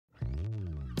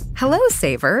Hello,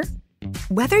 saver.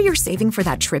 Whether you're saving for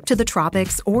that trip to the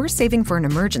tropics or saving for an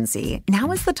emergency,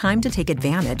 now is the time to take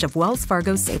advantage of Wells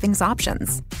Fargo's savings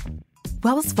options.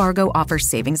 Wells Fargo offers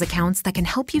savings accounts that can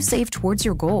help you save towards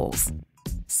your goals.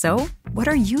 So, what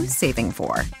are you saving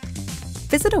for?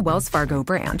 Visit a Wells Fargo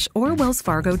branch or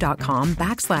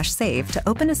wellsfargo.com/save to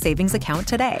open a savings account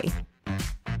today.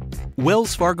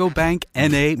 Wells Fargo Bank,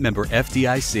 N.A., member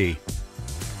FDIC.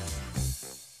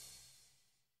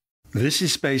 This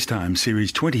is SpaceTime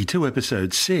Series 22,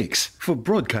 Episode 6, for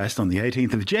broadcast on the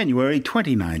 18th of January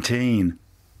 2019.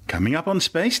 Coming up on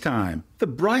SpaceTime, the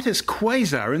brightest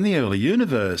quasar in the early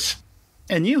universe.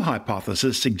 A new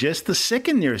hypothesis suggests the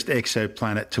second nearest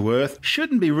exoplanet to Earth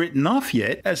shouldn't be written off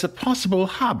yet as a possible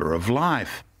harbour of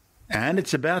life. And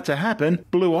it's about to happen.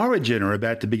 Blue Origin are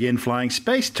about to begin flying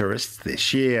space tourists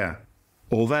this year.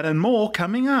 All that and more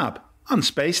coming up on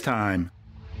SpaceTime.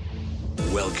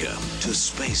 Welcome to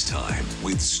Space Time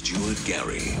with Stuart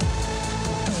Gary.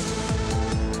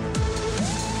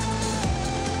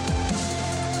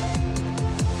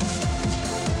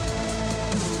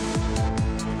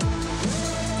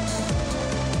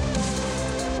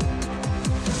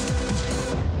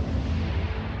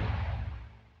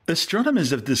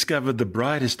 Astronomers have discovered the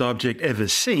brightest object ever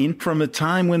seen from a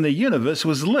time when the universe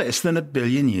was less than 1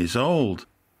 billion years old.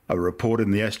 A report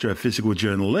in the astrophysical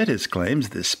journal Letters claims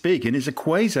this beacon is a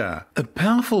quasar, a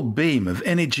powerful beam of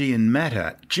energy and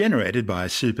matter generated by a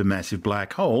supermassive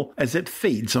black hole as it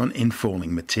feeds on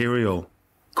infalling material.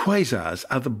 Quasars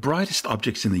are the brightest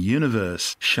objects in the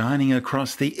universe, shining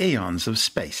across the eons of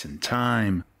space and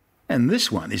time. And this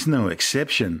one is no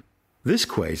exception. This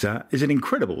quasar is an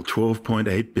incredible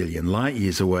 12.8 billion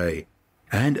light-years away,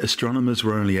 and astronomers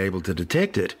were only able to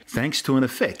detect it thanks to an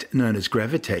effect known as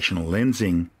gravitational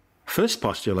lensing. First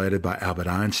postulated by Albert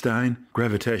Einstein,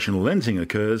 gravitational lensing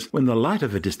occurs when the light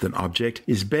of a distant object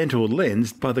is bent or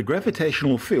lensed by the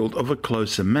gravitational field of a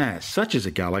closer mass, such as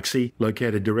a galaxy,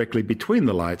 located directly between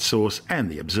the light source and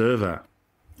the observer.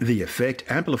 The effect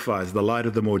amplifies the light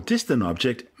of the more distant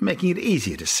object, making it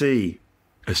easier to see.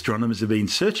 Astronomers have been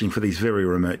searching for these very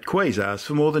remote quasars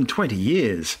for more than 20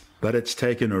 years, but it's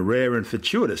taken a rare and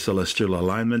fortuitous celestial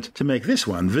alignment to make this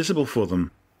one visible for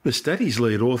them. The study's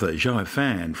lead author, Zhai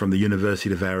Fan, from the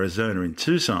University of Arizona in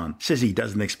Tucson, says he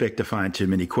doesn't expect to find too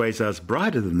many quasars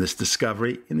brighter than this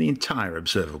discovery in the entire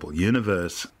observable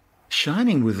universe.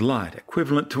 Shining with light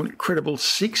equivalent to an incredible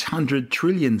 600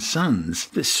 trillion suns,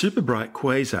 this super bright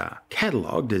quasar,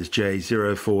 catalogued as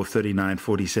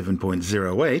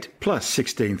J043947.08 plus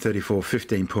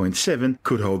 163415.7,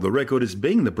 could hold the record as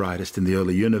being the brightest in the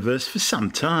early universe for some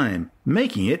time,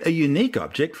 making it a unique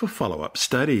object for follow-up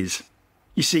studies.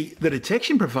 You see, the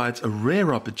detection provides a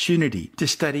rare opportunity to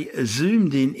study a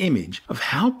zoomed-in image of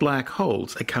how black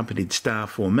holes accompanied star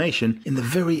formation in the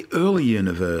very early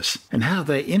universe and how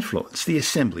they influence the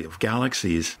assembly of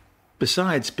galaxies.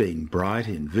 Besides being bright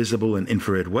in visible and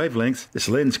infrared wavelengths, this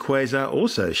lens quasar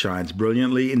also shines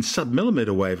brilliantly in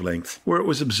submillimeter wavelengths, where it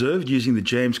was observed using the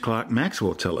James Clerk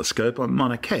Maxwell telescope on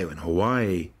Mauna Kea in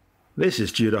Hawaii. This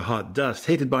is due to hot dust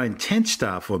heated by intense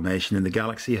star formation in the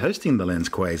galaxy hosting the lens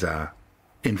quasar.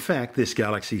 In fact, this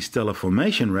galaxy's stellar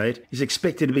formation rate is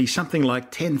expected to be something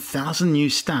like 10,000 new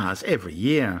stars every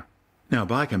year. Now,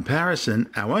 by comparison,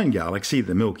 our own galaxy,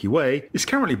 the Milky Way, is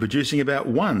currently producing about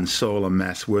 1 solar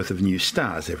mass worth of new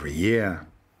stars every year.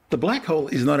 The black hole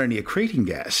is not only accreting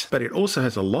gas, but it also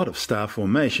has a lot of star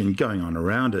formation going on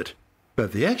around it.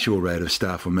 But the actual rate of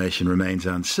star formation remains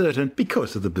uncertain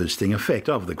because of the boosting effect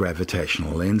of the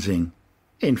gravitational lensing.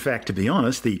 In fact, to be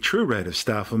honest, the true rate of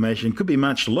star formation could be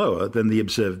much lower than the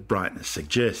observed brightness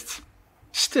suggests.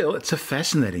 Still, it's a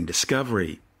fascinating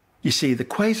discovery. You see, the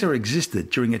quasar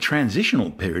existed during a transitional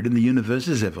period in the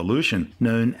universe's evolution,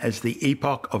 known as the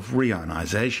Epoch of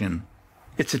Reionization.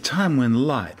 It's a time when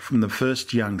light from the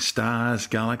first young stars,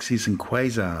 galaxies and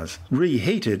quasars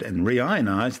reheated and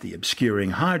reionized the obscuring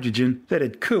hydrogen that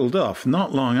had cooled off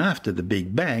not long after the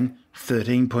Big Bang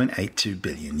 13.82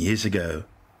 billion years ago.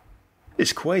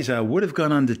 This quasar would have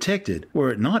gone undetected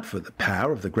were it not for the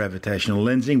power of the gravitational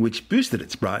lensing, which boosted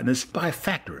its brightness by a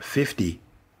factor of 50.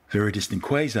 Very distant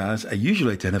quasars are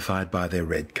usually identified by their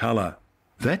red colour.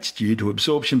 That's due to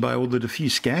absorption by all the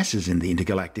diffuse gases in the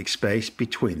intergalactic space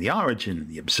between the origin and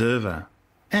the observer,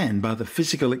 and by the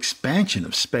physical expansion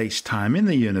of space-time in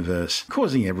the universe,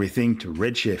 causing everything to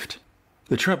redshift.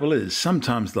 The trouble is,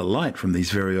 sometimes the light from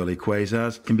these very early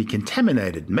quasars can be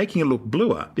contaminated, making it look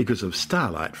bluer because of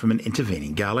starlight from an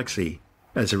intervening galaxy.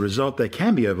 As a result, they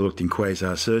can be overlooked in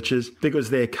quasar searches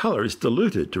because their colour is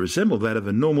diluted to resemble that of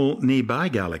a normal nearby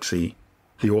galaxy.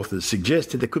 The authors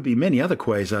suggested there could be many other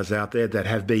quasars out there that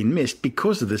have been missed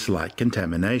because of this light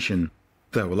contamination.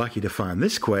 They were lucky to find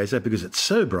this quasar because it's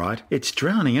so bright it's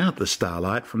drowning out the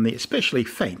starlight from the especially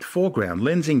faint foreground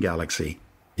lensing galaxy.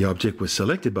 The object was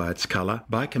selected by its colour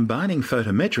by combining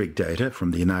photometric data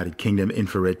from the United Kingdom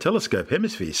Infrared Telescope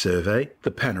Hemisphere Survey,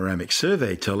 the Panoramic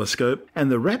Survey Telescope,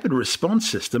 and the Rapid Response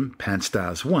System,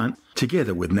 PanSTARRS-1,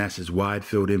 together with NASA's Wide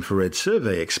Field Infrared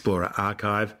Survey Explorer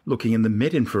archive looking in the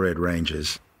mid-infrared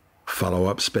ranges.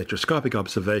 Follow-up spectroscopic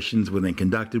observations were then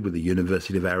conducted with the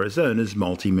University of Arizona's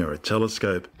Multi-Mirror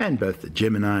Telescope and both the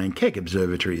Gemini and Keck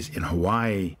observatories in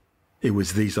Hawaii. It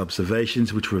was these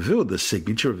observations which revealed the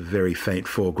signature of a very faint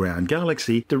foreground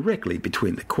galaxy directly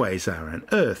between the quasar and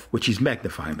Earth, which is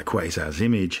magnifying the quasar's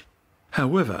image.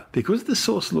 However, because the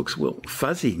source looks,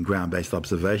 fuzzy in ground-based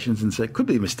observations and so could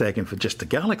be mistaken for just a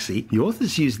galaxy, the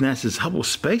authors used NASA's Hubble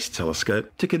Space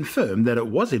Telescope to confirm that it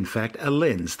was in fact a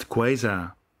lensed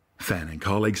quasar. Fan and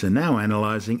colleagues are now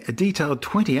analysing a detailed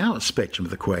 20-hour spectrum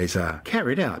of the quasar,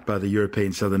 carried out by the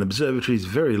European Southern Observatory's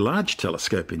Very Large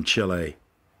Telescope in Chile.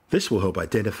 This will help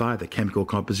identify the chemical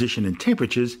composition and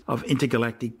temperatures of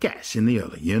intergalactic gas in the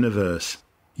early universe.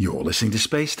 You're listening to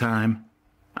Space Time.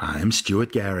 I'm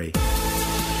Stuart Gary.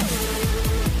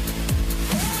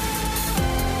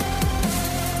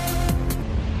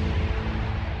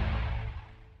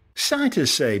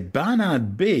 Scientists say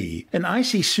Barnard B, an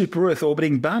icy super-Earth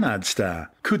orbiting Barnard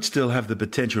star, could still have the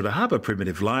potential to harbour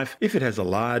primitive life if it has a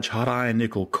large hot iron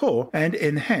nickel core and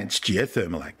enhanced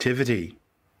geothermal activity.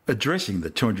 Addressing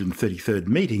the 233rd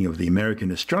meeting of the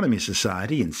American Astronomy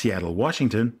Society in Seattle,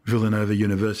 Washington, Villanova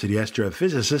University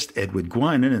astrophysicist Edward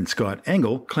Guinan and Scott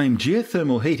Engel claimed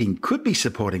geothermal heating could be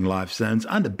supporting life zones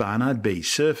under Barnard B's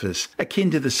surface, akin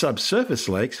to the subsurface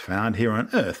lakes found here on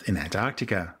Earth in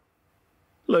Antarctica.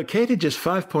 Located just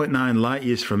 5.9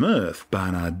 light-years from Earth,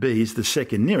 Barnard B is the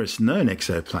second nearest known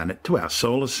exoplanet to our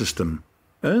solar system.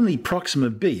 Only Proxima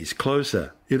b is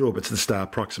closer. It orbits the star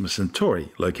Proxima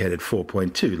Centauri, located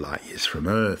 4.2 light-years from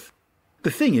Earth. The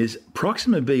thing is,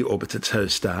 Proxima b orbits its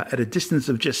host star at a distance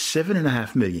of just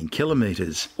 7.5 million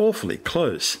kilometres, awfully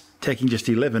close, taking just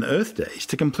 11 Earth days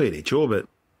to complete each orbit.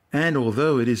 And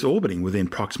although it is orbiting within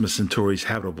Proxima Centauri's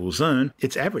habitable zone,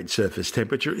 its average surface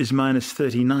temperature is minus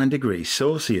 39 degrees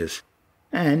Celsius.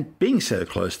 And, being so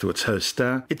close to its host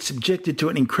star, it's subjected to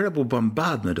an incredible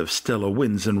bombardment of stellar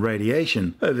winds and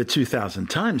radiation, over 2,000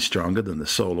 times stronger than the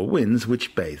solar winds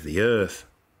which bathe the Earth.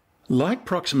 Like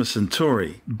Proxima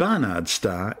Centauri, Barnard's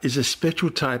star is a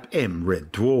spectral type M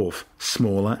red dwarf,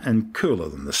 smaller and cooler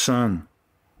than the Sun.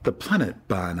 The planet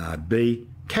Barnard B,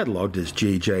 catalogued as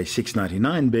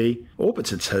GJ699b,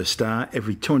 orbits its host star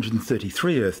every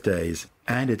 233 Earth days,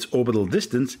 and its orbital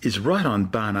distance is right on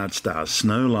Barnard star's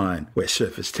snowline, where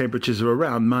surface temperatures are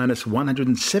around minus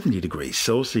 170 degrees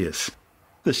Celsius.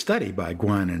 The study by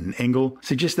Guinan and Engel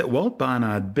suggests that while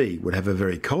Barnard B would have a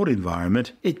very cold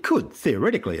environment, it could,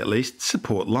 theoretically at least,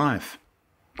 support life.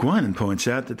 Guinan points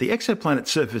out that the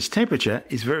exoplanet's surface temperature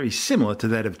is very similar to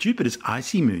that of Jupiter's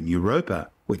icy moon Europa,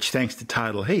 which thanks to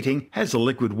tidal heating has a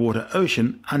liquid water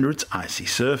ocean under its icy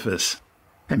surface.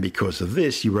 And because of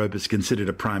this, Europa is considered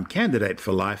a prime candidate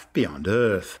for life beyond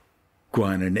Earth.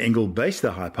 Guinan and Engel based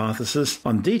their hypothesis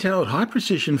on detailed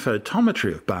high-precision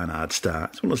photometry of Barnard's star,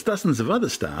 as well as dozens of other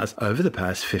stars over the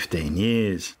past 15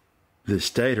 years. This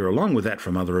data, along with that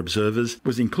from other observers,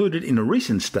 was included in a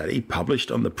recent study published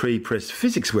on the pre-press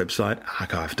physics website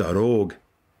archive.org.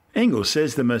 Engel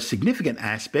says the most significant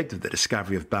aspect of the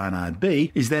discovery of Barnard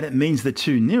B is that it means the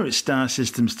two nearest star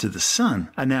systems to the Sun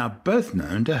are now both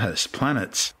known to host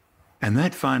planets. And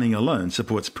that finding alone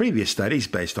supports previous studies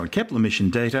based on Kepler mission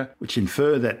data, which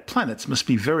infer that planets must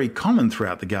be very common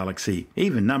throughout the galaxy,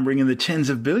 even numbering in the tens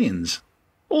of billions.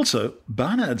 Also,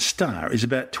 Barnard's star is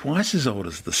about twice as old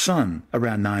as the Sun,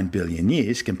 around 9 billion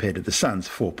years compared to the Sun's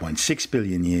 4.6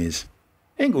 billion years.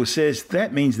 Engel says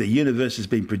that means the universe has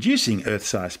been producing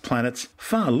Earth-sized planets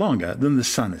far longer than the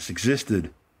Sun has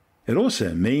existed. It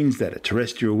also means that a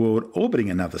terrestrial world orbiting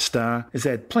another star has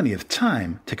had plenty of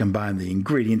time to combine the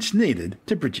ingredients needed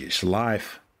to produce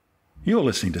life. You're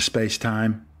listening to Space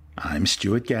Time. I'm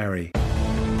Stuart Gary.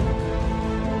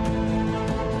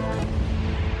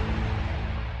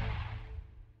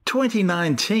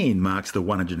 "2019 marks the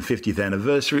 150th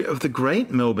anniversary of the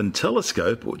Great Melbourne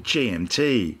Telescope, or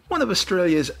GMT, one of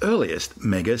Australia's earliest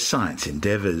mega science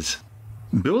endeavours.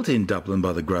 Built in Dublin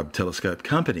by the Grubb Telescope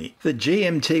Company, the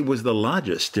GMT was the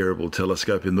largest steerable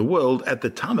telescope in the world at the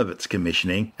time of its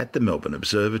commissioning at the Melbourne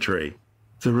Observatory.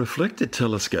 The reflector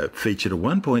telescope featured a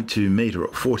 1.2 metre or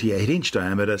 48-inch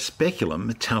diameter speculum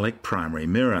metallic primary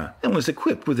mirror and was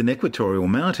equipped with an equatorial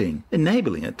mounting,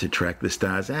 enabling it to track the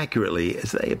stars accurately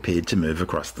as they appeared to move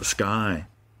across the sky.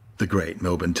 The Great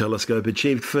Melbourne Telescope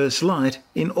achieved first light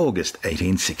in August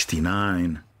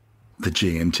 1869. The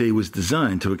GMT was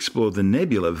designed to explore the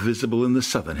nebula visible in the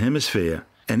southern hemisphere,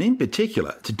 and in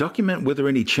particular to document whether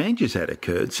any changes had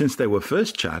occurred since they were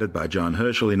first charted by John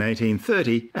Herschel in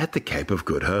 1830 at the Cape of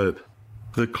Good Hope.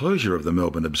 The closure of the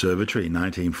Melbourne Observatory in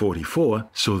 1944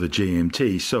 saw the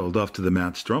GMT sold off to the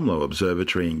Mount Stromlo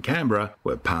Observatory in Canberra,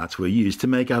 where parts were used to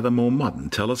make other more modern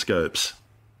telescopes.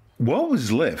 What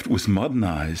was left was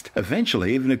modernised,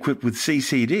 eventually even equipped with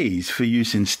CCDs for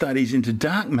use in studies into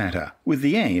dark matter, with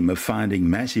the aim of finding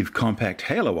massive compact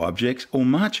halo objects or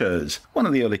machos, one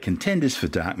of the early contenders for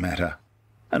dark matter.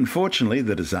 Unfortunately,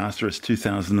 the disastrous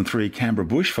 2003 Canberra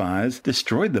bushfires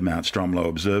destroyed the Mount Stromlo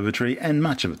Observatory and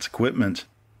much of its equipment.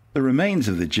 The remains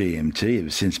of the GMT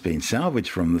have since been salvaged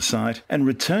from the site and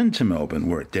returned to Melbourne,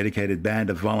 where a dedicated band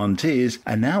of volunteers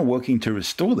are now working to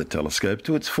restore the telescope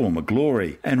to its former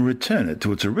glory and return it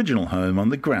to its original home on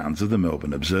the grounds of the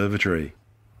Melbourne Observatory.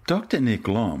 Dr. Nick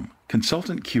Lom,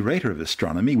 consultant curator of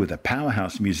astronomy with the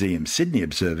Powerhouse Museum Sydney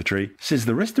Observatory, says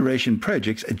the restoration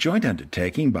project's a joint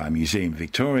undertaking by Museum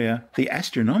Victoria, the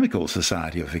Astronomical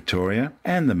Society of Victoria,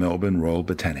 and the Melbourne Royal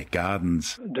Botanic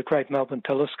Gardens. The Great Melbourne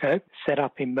Telescope, set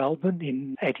up in Melbourne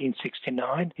in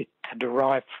 1869. It had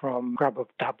arrived from Grubb of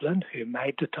Dublin, who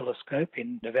made the telescope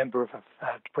in November of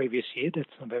the previous year, that's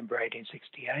November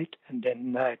 1868, and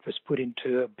then it was put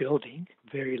into a building,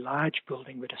 a very large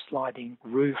building with a sliding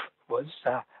roof was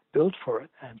built for it,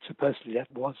 and supposedly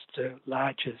that was the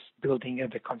largest building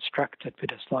ever constructed with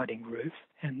a sliding roof,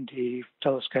 and the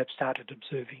telescope started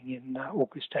observing in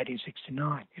August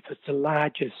 1869. It was the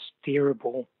largest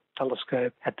steerable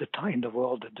telescope at the time in the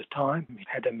world at the time. It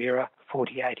had a mirror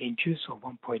 48 inches or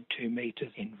 1.2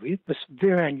 meters in width. It was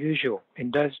very unusual.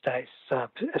 In those days,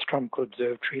 astronomical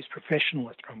observatories, professional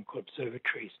astronomical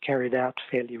observatories, carried out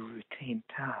fairly routine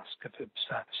tasks of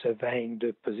surveying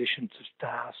the positions of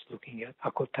stars, looking at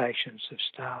occultations of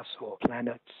stars or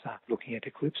planets, looking at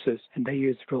eclipses, and they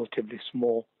used relatively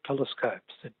small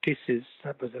telescopes.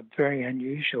 That was a very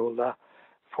unusual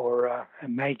for a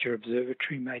major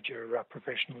observatory, major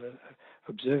professional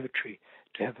observatory,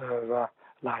 to have a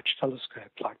large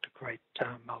telescope like the Great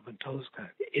Melbourne Telescope.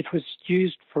 It was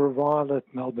used for a while at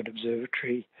Melbourne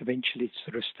Observatory, eventually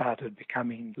sort of started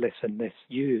becoming less and less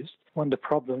used. One of the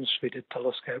problems with the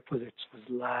telescope was it was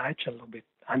large, a little bit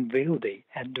unwieldy,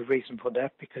 and the reason for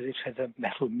that because it had a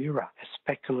metal mirror,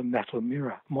 a specular metal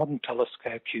mirror. Modern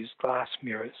telescopes use glass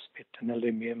mirrors with an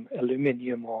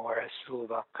aluminium or a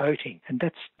silver coating, and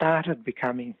that started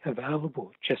becoming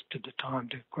available just at the time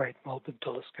the Great Melbourne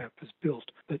Telescope was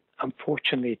built. But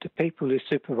unfortunately, the people who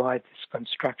supervised this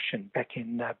construction back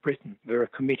in Britain were a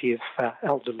committee of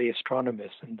elderly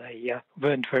astronomers, and they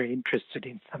weren't very interested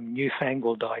in some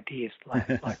newfangled ideas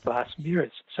like glass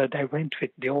mirrors. So they went with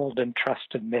the old and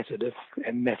trusted method of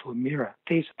a metal mirror.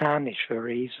 These tarnish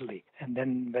very easily, and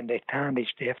then when they tarnish,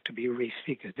 they have to be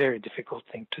refigured. Very difficult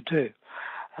thing to do.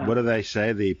 What do they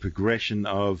say? The progression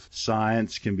of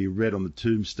science can be read on the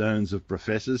tombstones of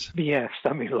professors? Yeah,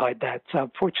 something like that. So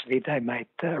unfortunately, they made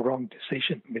the wrong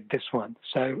decision with this one.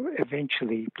 So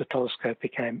eventually, the telescope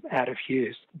became out of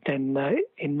use. Then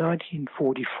in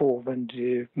 1944, when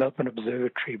the Melbourne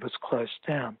Observatory was closed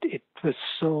down, it was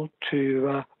sold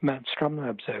to Mount Stromlo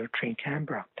Observatory in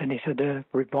Canberra. Then it had a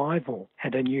revival,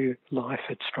 had a new life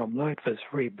at Stromlo. It was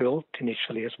rebuilt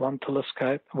initially as one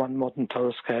telescope, one modern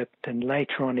telescope. Then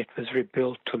later on, it was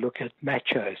rebuilt to look at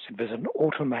machos. It was an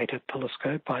automated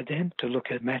telescope by then to look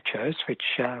at machos, which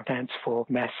stands for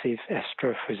Massive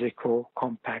Astrophysical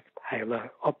Compact Halo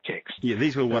Objects. Yeah,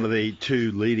 these were one of the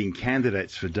two leading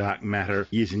candidates for dark matter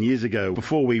years and years ago,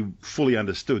 before we fully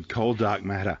understood cold dark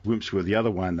matter. WIMPs were the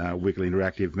other one, weakly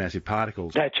interactive massive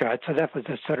particles. That's right. So that was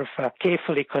a sort of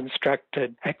carefully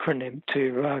constructed acronym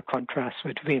to contrast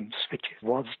with WIMPs, which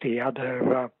was the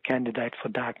other candidate for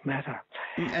dark matter.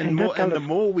 And the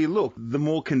more we look, the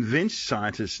more convinced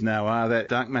scientists now are that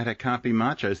dark matter can't be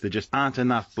machos. There just aren't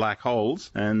enough black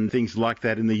holes and things like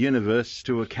that in the universe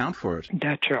to account for it.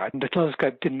 That's right. The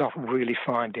telescope did not really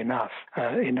find enough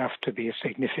to be a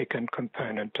significant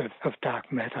component of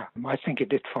dark matter. I think it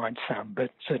did find some,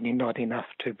 but certainly not enough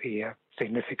to be a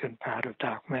significant part of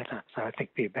dark matter. So I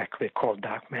think we're back with called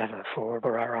dark matter for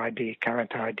our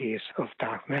current ideas of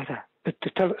dark matter. But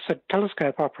the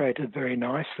telescope operated very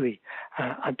nicely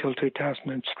until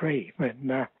 2003,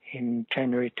 when in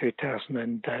January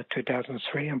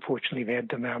 2003. Unfortunately, we had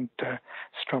the Mount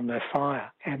Stromlo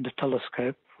fire, and the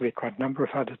telescope, with quite a number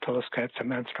of other telescopes, the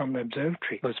Mount Stromlo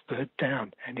Observatory was burnt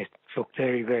down, and it looked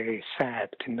very, very sad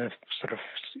in the sort of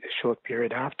short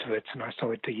period afterwards, and I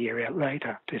saw it a year out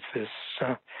later. It was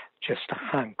just a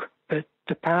hunk. But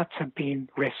the parts have been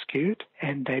rescued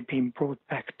and they've been brought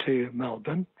back to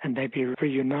Melbourne, and they've been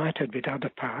reunited with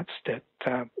other parts that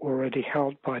are already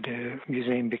held by the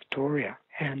Museum Victoria.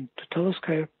 And the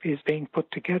telescope is being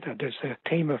put together. There's a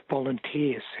team of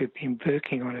volunteers who've been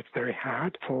working on it very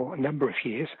hard for a number of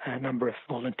years, a number of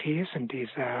volunteers, and these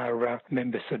are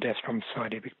members of the Astronomy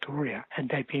Society of Victoria. And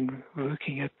they've been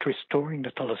working at restoring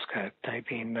the telescope. They've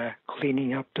been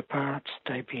cleaning up the parts.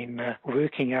 They've been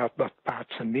working out what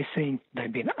parts are missing.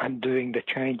 They've been undoing the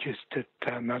changes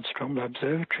that Mount Stromlo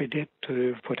Observatory did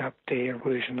to put up their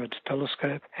version of the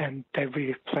telescope. And they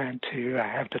really plan to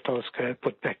have the telescope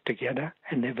put back together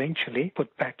and eventually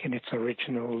put back in its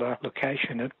original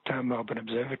location at Melbourne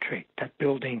Observatory. That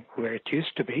building where it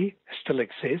used to be still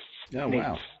exists. Oh,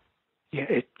 wow. Yeah,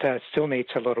 it still needs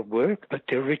a lot of work, but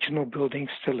the original building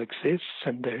still exists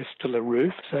and there's still a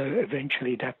roof, so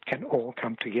eventually that can all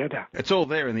come together. It's all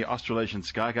there in the Australasian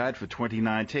Sky Guide for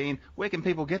 2019. Where can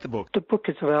people get the book? The book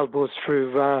is available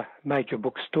through major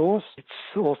bookstores. It's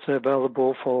also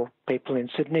available for people in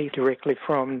Sydney directly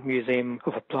from Museum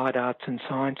of Applied Arts and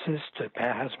Sciences, the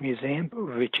Powerhouse Museum,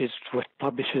 which is what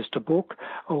publishes the book,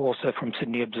 or also from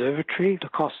Sydney Observatory. The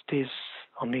cost is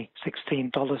only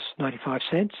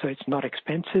 $16.95, so it's not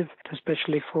expensive,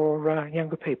 especially for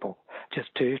younger people, just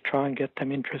to try and get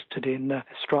them interested in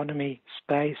astronomy,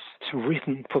 space. It's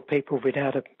written for people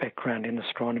without a background in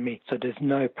astronomy, so there's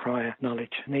no prior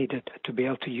knowledge needed to be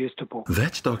able to use the book.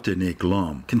 That's Dr. Nick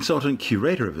Lom, Consultant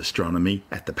Curator of Astronomy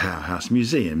at the Powerhouse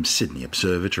Museum, Sydney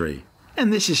Observatory.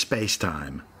 And this is Space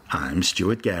Time. I'm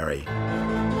Stuart Gary.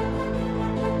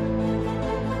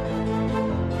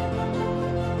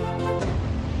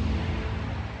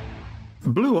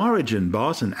 Blue Origin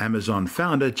boss and Amazon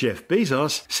founder Jeff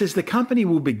Bezos says the company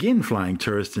will begin flying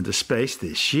tourists into space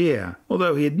this year,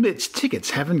 although he admits tickets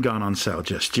haven't gone on sale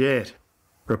just yet.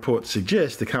 Reports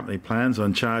suggest the company plans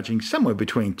on charging somewhere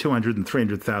between $200,000 and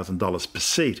 $300,000 per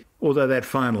seat, although that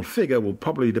final figure will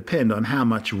probably depend on how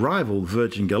much rival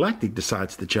Virgin Galactic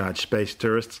decides to charge space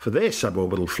tourists for their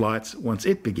suborbital flights once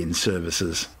it begins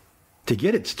services. To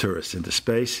get its tourists into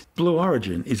space, Blue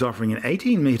Origin is offering an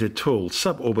 18-metre tall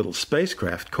suborbital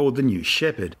spacecraft called the New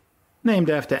Shepard, named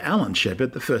after Alan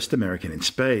Shepard, the first American in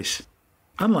space.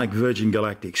 Unlike Virgin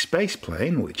Galactic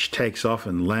spaceplane, which takes off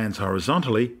and lands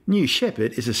horizontally, New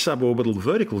Shepard is a suborbital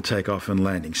vertical takeoff and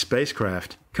landing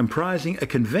spacecraft, comprising a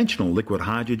conventional liquid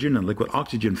hydrogen and liquid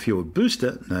oxygen fueled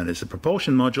booster, known as the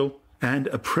propulsion module, and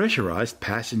a pressurized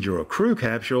passenger or crew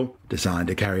capsule designed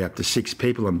to carry up to 6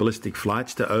 people on ballistic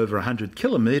flights to over 100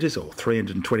 kilometres or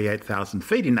 328,000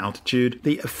 feet in altitude,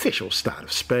 the official start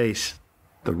of space.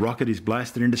 The rocket is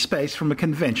blasted into space from a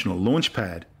conventional launch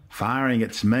pad, firing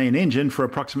its main engine for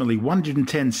approximately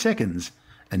 110 seconds,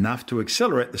 enough to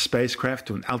accelerate the spacecraft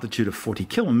to an altitude of 40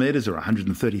 kilometres or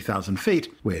 130,000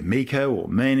 feet, where MECO or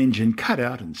main engine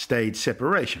cutout and stage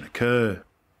separation occur.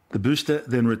 The booster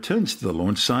then returns to the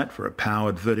launch site for a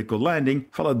powered vertical landing,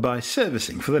 followed by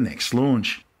servicing for the next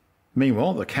launch.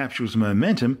 Meanwhile, the capsule's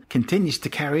momentum continues to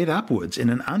carry it upwards in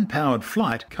an unpowered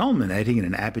flight, culminating in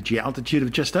an apogee altitude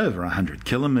of just over 100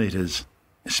 kilometres.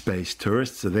 Space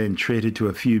tourists are then treated to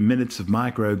a few minutes of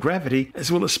microgravity, as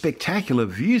well as spectacular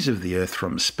views of the Earth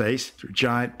from space through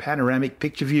giant panoramic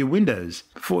picture view windows,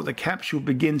 before the capsule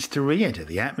begins to re-enter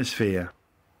the atmosphere.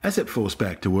 As it falls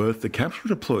back to Earth, the capsule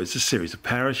deploys a series of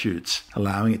parachutes,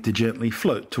 allowing it to gently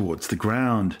float towards the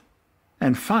ground.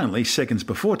 And finally, seconds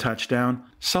before touchdown,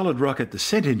 solid rocket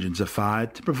descent engines are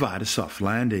fired to provide a soft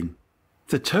landing.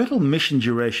 The total mission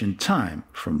duration time,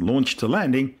 from launch to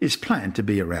landing, is planned to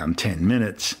be around 10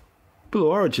 minutes. Blue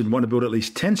Origin want to build at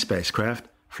least 10 spacecraft,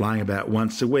 flying about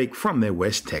once a week from their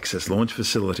West Texas launch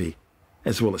facility.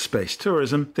 As well as space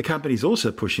tourism, the company is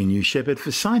also pushing New Shepard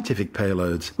for scientific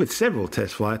payloads, with several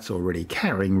test flights already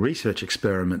carrying research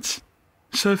experiments.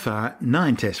 So far,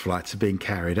 9 test flights have been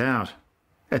carried out.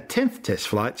 A 10th test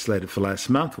flight, slated for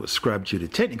last month, was scrubbed due to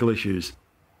technical issues.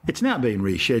 It's now been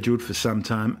rescheduled for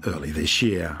sometime early this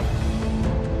year.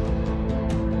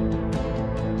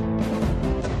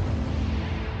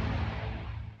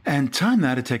 And time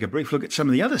now to take a brief look at some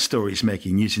of the other stories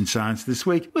making news in science this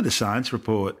week with a Science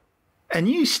Report. A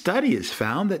new study has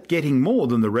found that getting more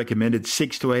than the recommended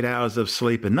 6 to 8 hours of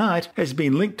sleep a night has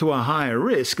been linked to a higher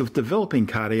risk of developing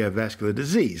cardiovascular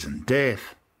disease and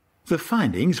death. The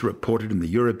findings, reported in the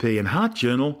European Heart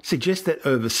Journal, suggest that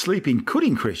oversleeping could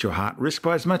increase your heart risk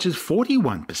by as much as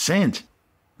 41%.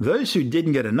 Those who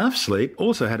didn't get enough sleep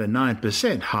also had a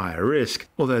 9% higher risk,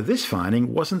 although this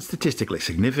finding wasn't statistically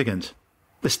significant.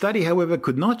 The study, however,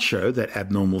 could not show that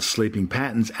abnormal sleeping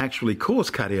patterns actually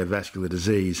cause cardiovascular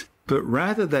disease, but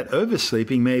rather that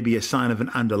oversleeping may be a sign of an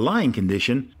underlying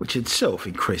condition which itself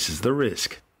increases the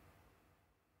risk.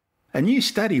 A new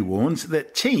study warns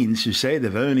that teens who say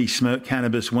they've only smoked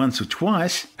cannabis once or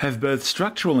twice have both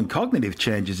structural and cognitive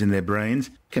changes in their brains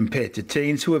compared to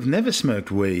teens who have never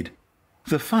smoked weed.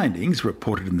 The findings,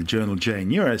 reported in the journal J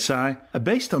Neurosci, are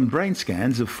based on brain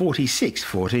scans of 46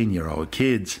 14-year-old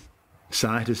kids.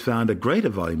 Scientists found a greater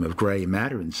volume of grey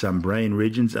matter in some brain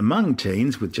regions among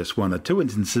teens with just 1 or 2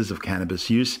 instances of cannabis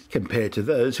use compared to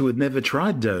those who had never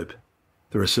tried dope.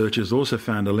 The researchers also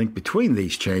found a link between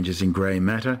these changes in grey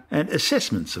matter and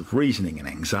assessments of reasoning and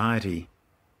anxiety.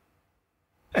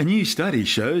 A new study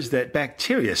shows that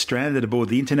bacteria stranded aboard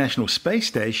the International Space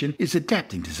Station is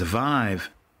adapting to survive.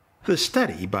 The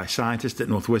study, by scientists at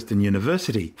Northwestern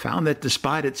University, found that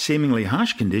despite its seemingly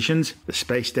harsh conditions, the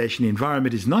space station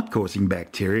environment is not causing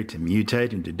bacteria to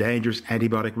mutate into dangerous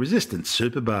antibiotic-resistant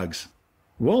superbugs.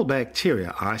 While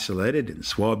bacteria isolated in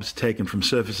swabs taken from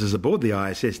surfaces aboard the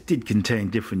ISS did contain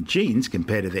different genes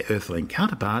compared to their Earthling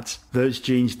counterparts, those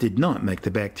genes did not make the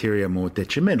bacteria more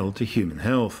detrimental to human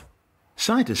health.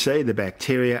 Scientists say the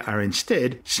bacteria are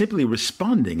instead simply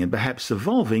responding and perhaps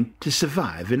evolving to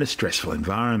survive in a stressful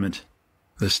environment.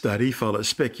 The study follows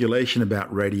speculation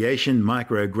about radiation,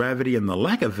 microgravity, and the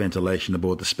lack of ventilation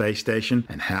aboard the space station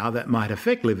and how that might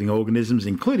affect living organisms,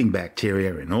 including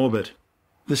bacteria, in orbit.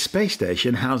 The space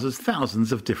station houses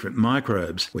thousands of different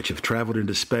microbes, which have travelled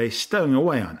into space stowing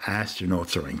away on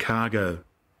astronauts or in cargo.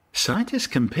 Scientists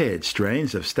compared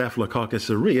strains of Staphylococcus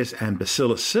aureus and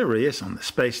Bacillus cereus on the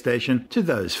space station to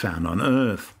those found on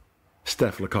Earth.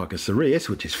 Staphylococcus aureus,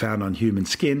 which is found on human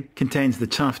skin, contains the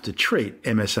tough-to-treat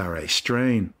MSRA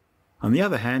strain. On the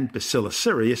other hand, Bacillus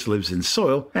cereus lives in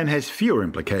soil and has fewer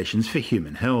implications for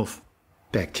human health.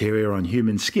 Bacteria on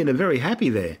human skin are very happy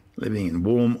there, living in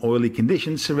warm, oily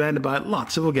conditions surrounded by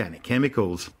lots of organic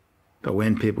chemicals. But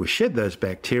when people shed those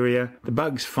bacteria, the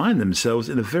bugs find themselves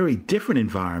in a very different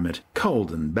environment,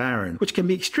 cold and barren, which can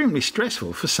be extremely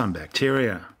stressful for some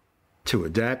bacteria. To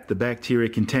adapt, the bacteria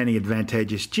containing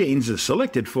advantageous genes are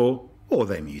selected for, or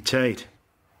they mutate.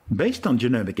 Based on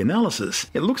genomic analysis,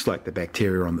 it looks like the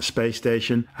bacteria on the space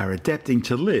station are adapting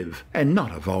to live and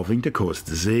not evolving to cause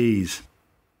disease.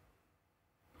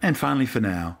 And finally for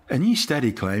now, a new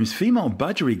study claims female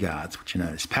budgie guards, which are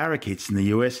known as parakeets in the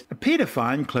US, appear to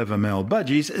find clever male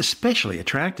budgies especially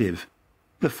attractive.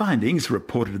 The findings,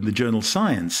 reported in the journal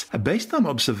Science, are based on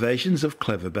observations of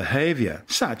clever behaviour,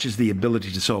 such as the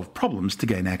ability to solve problems to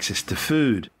gain access to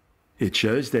food. It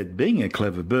shows that being a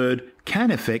clever bird can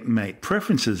affect mate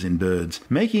preferences in birds,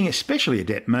 making especially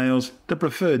adept males the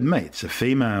preferred mates of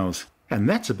females. And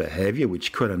that's a behaviour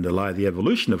which could underlie the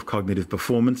evolution of cognitive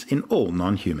performance in all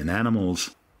non-human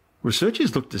animals.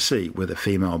 Researchers looked to see whether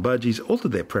female budgies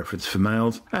altered their preference for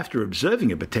males after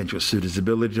observing a potential suitor's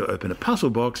ability to open a puzzle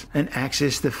box and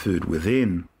access the food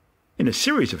within. In a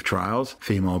series of trials,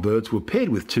 female birds were paired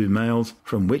with 2 males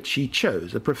from which she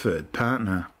chose a preferred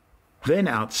partner. Then,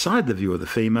 outside the view of the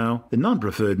female, the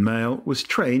non-preferred male was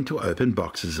trained to open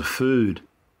boxes of food.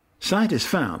 Scientists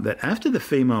found that after the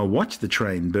female watched the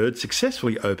trained bird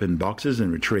successfully open boxes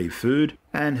and retrieve food,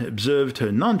 and observed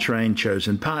her non-trained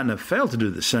chosen partner fail to do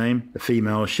the same, the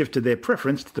female shifted their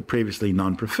preference to the previously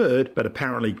non-preferred but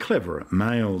apparently cleverer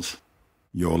males.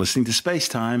 You're listening to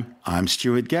SpaceTime. I'm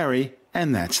Stuart Gary,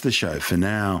 and that's the show for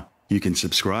now. You can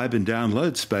subscribe and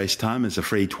download SpaceTime as a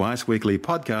free twice-weekly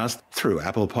podcast through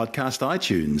Apple Podcast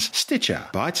iTunes, Stitcher,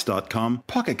 Bytes.com,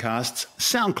 Pocket Casts,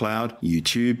 SoundCloud,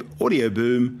 YouTube, Audio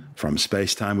Boom, from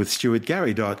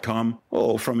SpaceTimeWithStuartGary.com,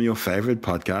 or from your favourite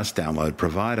podcast download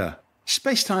provider.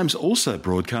 SpaceTime's also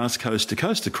broadcast coast to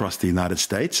coast across the United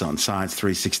States on Science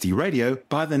 360 Radio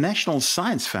by the National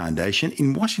Science Foundation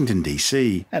in Washington,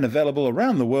 D.C., and available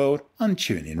around the world on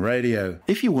TuneIn Radio.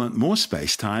 If you want more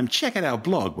SpaceTime, check out our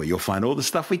blog where you'll find all the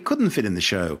stuff we couldn't fit in the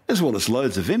show, as well as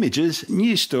loads of images,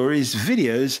 news stories,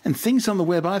 videos, and things on the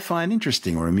web I find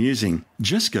interesting or amusing.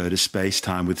 Just go to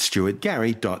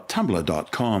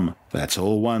spacetimewithstuartgary.tumblr.com. That's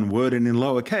all one word and in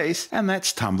lowercase, and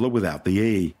that's Tumblr without the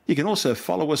E. You can also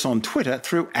follow us on Twitter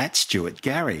through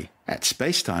 @StuartGary, at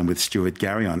SpaceTime with Stuart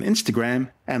Gary on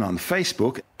Instagram, and on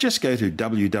Facebook, just go to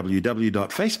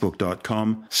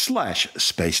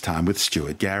www.facebook.com/SpaceTime with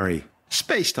Stuart Gary.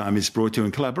 SpaceTime is brought to you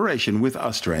in collaboration with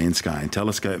Australian Sky and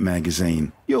Telescope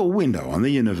magazine, your window on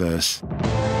the universe.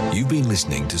 You've been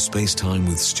listening to SpaceTime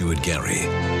with Stuart Gary.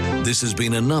 This has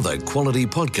been another quality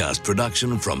podcast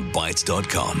production from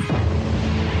Bytes.com.